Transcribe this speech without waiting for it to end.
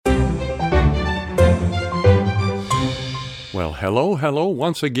Well, hello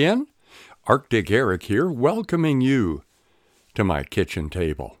once again. Arctic Eric here, welcoming you to my kitchen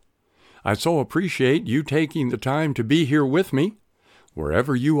table. I so appreciate you taking the time to be here with me,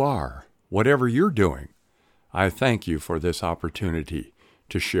 wherever you are, whatever you're doing. I thank you for this opportunity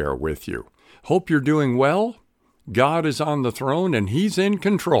to share with you. Hope you're doing well. God is on the throne and He's in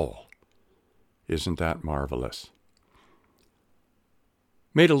control. Isn't that marvelous?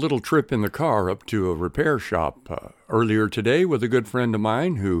 Made a little trip in the car up to a repair shop earlier today with a good friend of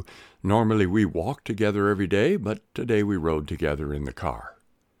mine who normally we walk together every day, but today we rode together in the car.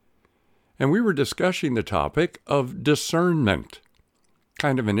 And we were discussing the topic of discernment.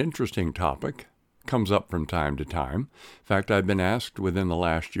 Kind of an interesting topic. Comes up from time to time. In fact, I've been asked within the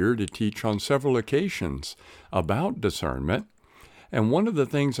last year to teach on several occasions about discernment. And one of the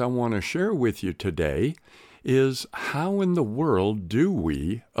things I want to share with you today is how in the world do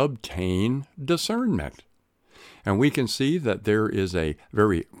we obtain discernment? And we can see that there is a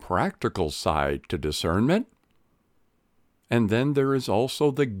very practical side to discernment, and then there is also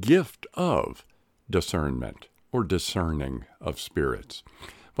the gift of discernment, or discerning of spirits.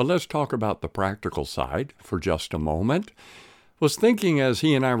 But let's talk about the practical side for just a moment. Was thinking as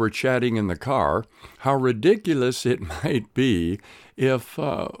he and I were chatting in the car, how ridiculous it might be if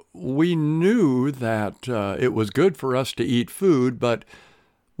we knew that it was good for us to eat food, but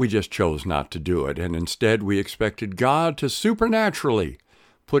we just chose not to do it. And instead we expected God to supernaturally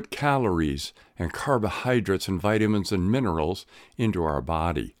put calories and carbohydrates and vitamins and minerals into our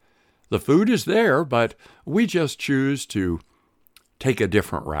body. The food is there, but we just choose to take a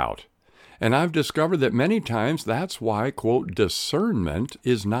different route. And I've discovered that many times that's why, quote, discernment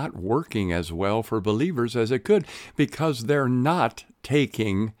is not working as well for believers as it could, because they're not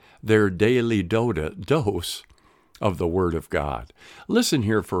taking their daily dose of the Word of God. Listen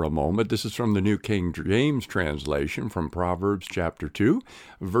here for a moment. This is from the New King James translation from Proverbs chapter 2,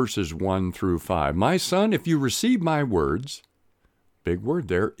 verses 1 through 5. My son, if you receive my words, big word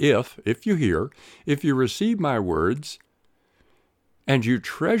there, if you receive my words, and you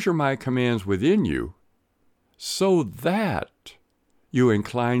treasure my commands within you, so that you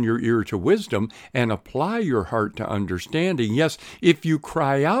incline your ear to wisdom and apply your heart to understanding. Yes, if you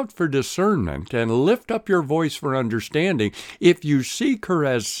cry out for discernment and lift up your voice for understanding, if you seek her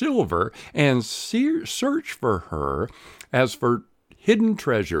as silver and search for her as for hidden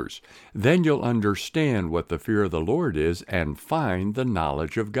treasures, then you'll understand what the fear of the Lord is and find the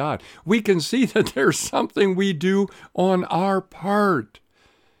knowledge of God. We can see that there's something we do on our part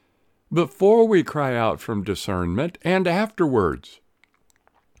before we cry out from discernment and afterwards.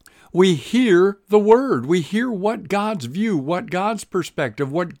 We hear the Word. We hear what God's view, what God's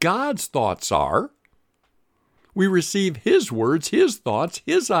perspective, what God's thoughts are. We receive His words, His thoughts,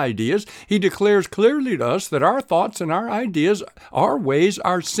 His ideas. He declares clearly to us that our thoughts and our ideas, our ways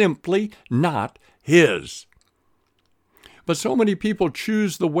are simply not His. But so many people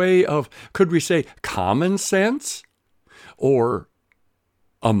choose the way of, could we say, common sense or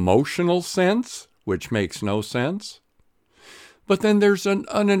emotional sense, which makes no sense. But then there's an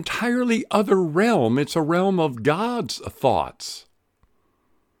entirely other realm. It's a realm of God's thoughts.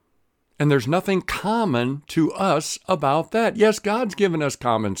 And there's nothing common to us about that. Yes, God's given us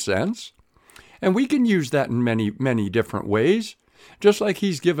common sense, and we can use that in many, many different ways, just like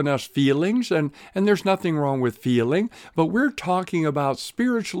He's given us feelings, and there's nothing wrong with feeling, but we're talking about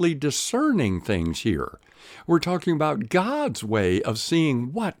spiritually discerning things here. We're talking about God's way of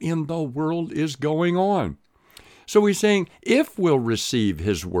seeing what in the world is going on. So He's saying, if we'll receive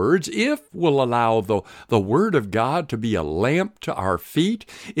His words, if we'll allow the Word of God to be a lamp to our feet,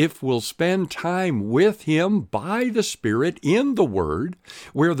 if we'll spend time with Him by the Spirit in the Word,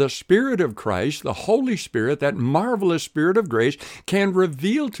 where the Spirit of Christ, the Holy Spirit, that marvelous Spirit of grace, can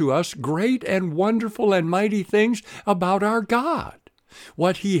reveal to us great and wonderful and mighty things about our God,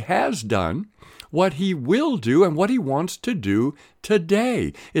 what He has done, what He will do, and what He wants to do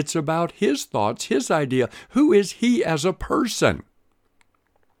today. It's about His thoughts, His idea. Who is He as a person?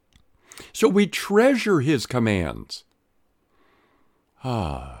 So we treasure His commands.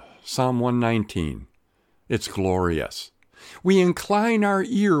 Psalm 119. It's glorious. We incline our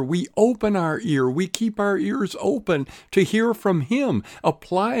ear, we open our ear, we keep our ears open to hear from Him,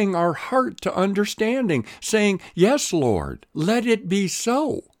 applying our heart to understanding, saying, yes, Lord, let it be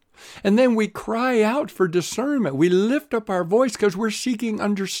so. And then we cry out for discernment. We lift up our voice because we're seeking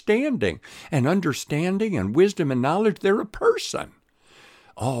understanding. And understanding and wisdom and knowledge, they're a person.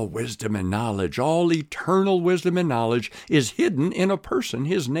 All wisdom and knowledge, all eternal wisdom and knowledge is hidden in a person.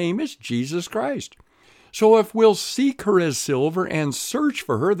 His name is Jesus Christ. So if we'll seek her as silver and search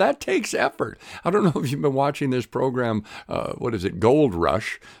for her, that takes effort. I don't know if you've been watching this program, Gold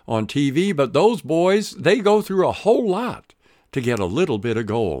Rush on TV, but those boys, they go through a whole lot to get a little bit of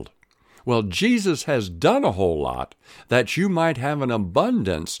gold. Well, Jesus has done a whole lot that you might have an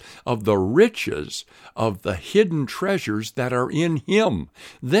abundance of the riches of the hidden treasures that are in Him.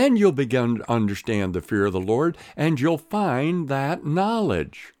 Then you'll begin to understand the fear of the Lord, and you'll find that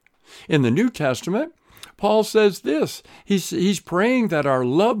knowledge. In the New Testament, Paul says this, he's praying that our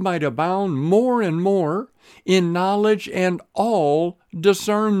love might abound more and more in knowledge and all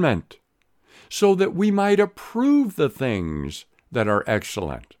discernment, so that we might approve the things that are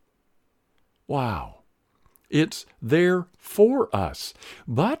excellent. Wow, it's there for us,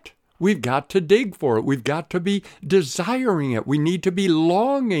 but we've got to dig for it. We've got to be desiring it. We need to be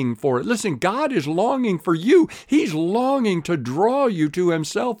longing for it. Listen, God is longing for you. He's longing to draw you to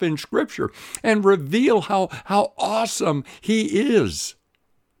Himself in Scripture and reveal how awesome He is,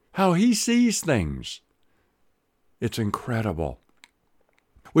 how He sees things. It's incredible.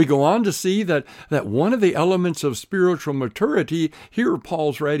 We go on to see that one of the elements of spiritual maturity, here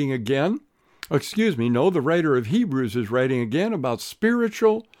Paul's writing again, the writer of Hebrews is writing again about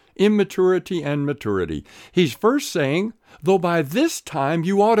spiritual immaturity and maturity. He's first saying, though by this time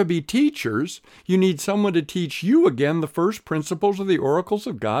you ought to be teachers, you need someone to teach you again the first principles of the oracles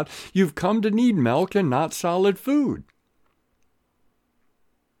of God. You've come to need milk and not solid food.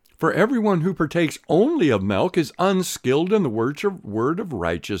 For everyone who partakes only of milk is unskilled in the word of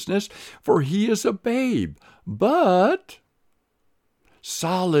righteousness, for he is a babe. But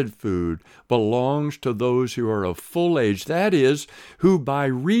solid food belongs to those who are of full age, that is, who by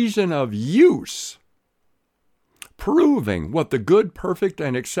reason of use, proving what the good, perfect,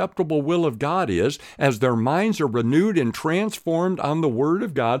 and acceptable will of God is, as their minds are renewed and transformed on the Word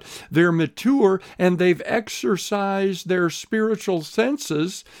of God, they're mature and they've exercised their spiritual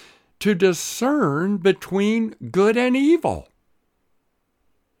senses to discern between good and evil.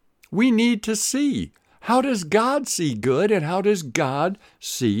 We need to see, how does God see good and how does God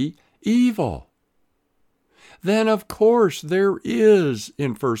see evil? Then, of course, there is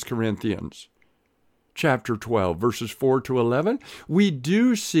in 1 Corinthians chapter 12, verses 4 to 11, we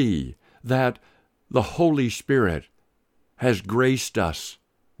do see that the Holy Spirit has graced us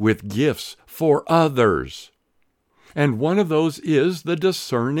with gifts for others. And one of those is the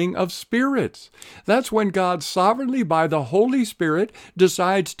discerning of spirits. That's when God sovereignly, by the Holy Spirit,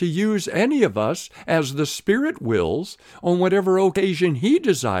 decides to use any of us as the Spirit wills on whatever occasion He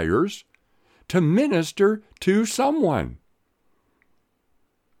desires to minister to someone.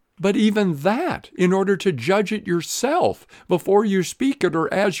 But even that, in order to judge it yourself before you speak it,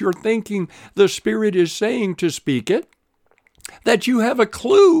 or as you're thinking the Spirit is saying to speak it, that you have a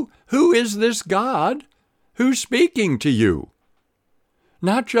clue, who is this God who's speaking to you?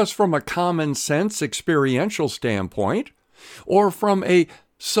 Not just from a common sense experiential standpoint, or from a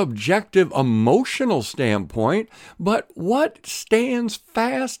subjective emotional standpoint, but what stands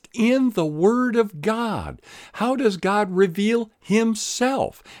fast in the Word of God? How does God reveal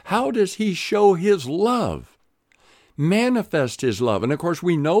Himself? How does He show His love? Manifest His love. And of course,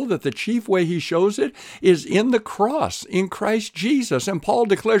 we know that the chief way He shows it is in the cross, in Christ Jesus. And Paul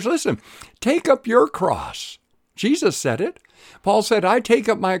declares, listen, take up your cross. Jesus said it. Paul said, I take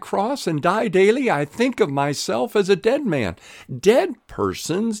up my cross and die daily. I think of myself as a dead man. Dead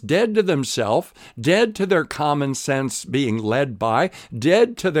persons, dead to themselves, dead to their common sense being led by,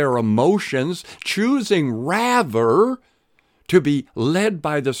 dead to their emotions, choosing rather to be led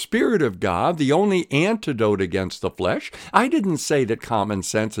by the Spirit of God, the only antidote against the flesh. I didn't say that common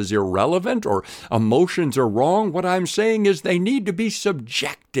sense is irrelevant or emotions are wrong. What I'm saying is they need to be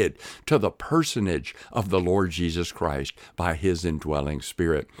subjected to the personage of the Lord Jesus Christ by His indwelling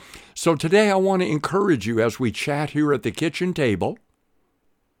Spirit. So today I want to encourage you as we chat here at the kitchen table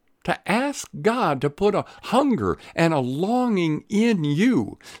to ask God to put a hunger and a longing in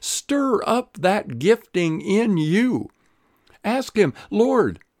you. Stir up that gifting in you. Ask Him,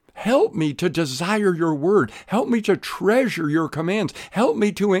 Lord, help me to desire your word. Help me to treasure your commands. Help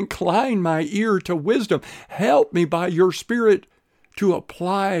me to incline my ear to wisdom. Help me by your Spirit to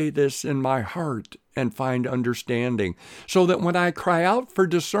apply this in my heart and find understanding, so that when I cry out for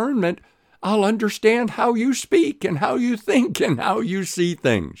discernment, I'll understand how you speak and how you think and how you see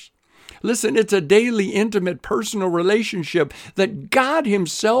things. Listen, it's a daily, intimate, personal relationship that God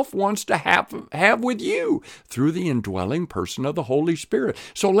Himself wants to have with you through the indwelling person of the Holy Spirit.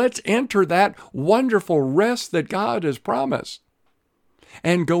 So let's enter that wonderful rest that God has promised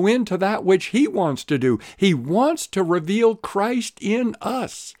and go into that which He wants to do. He wants to reveal Christ in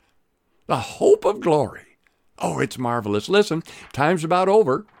us. The hope of glory. Oh, it's marvelous. Listen, time's about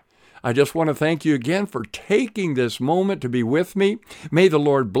over. I just want to thank you again for taking this moment to be with me. May the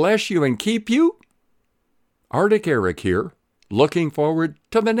Lord bless you and keep you. Arctic Eric here, looking forward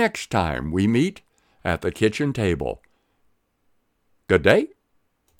to the next time we meet at the kitchen table. Good day.